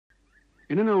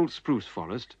In an old spruce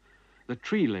forest, the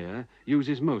tree layer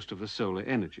uses most of the solar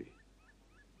energy.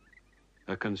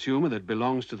 A consumer that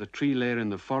belongs to the tree layer in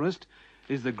the forest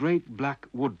is the great black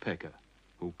woodpecker,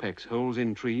 who pecks holes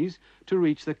in trees to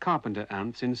reach the carpenter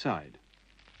ants inside.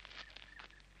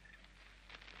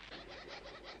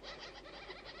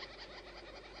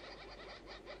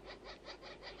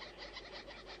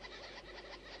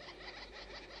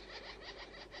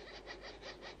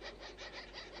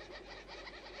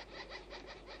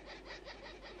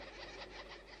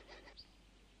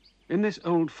 In this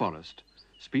old forest,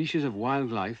 species of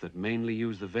wildlife that mainly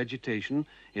use the vegetation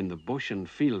in the bush and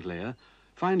field layer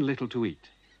find little to eat.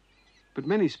 But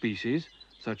many species,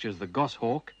 such as the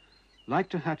goshawk, like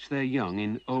to hatch their young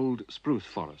in old spruce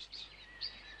forests.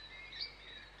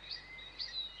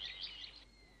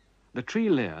 The tree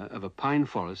layer of a pine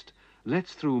forest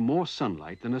lets through more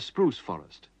sunlight than a spruce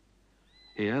forest.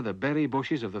 Here the berry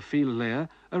bushes of the field layer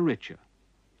are richer.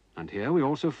 And here we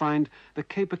also find the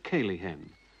capercaillie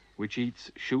hen, which eats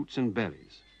shoots and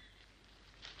berries.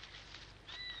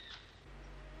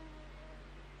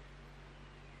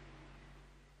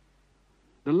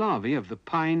 The larvae of the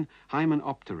pine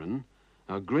hymenopteron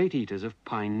are great eaters of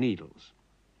pine needles,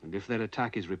 and if their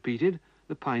attack is repeated,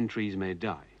 the pine trees may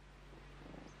die.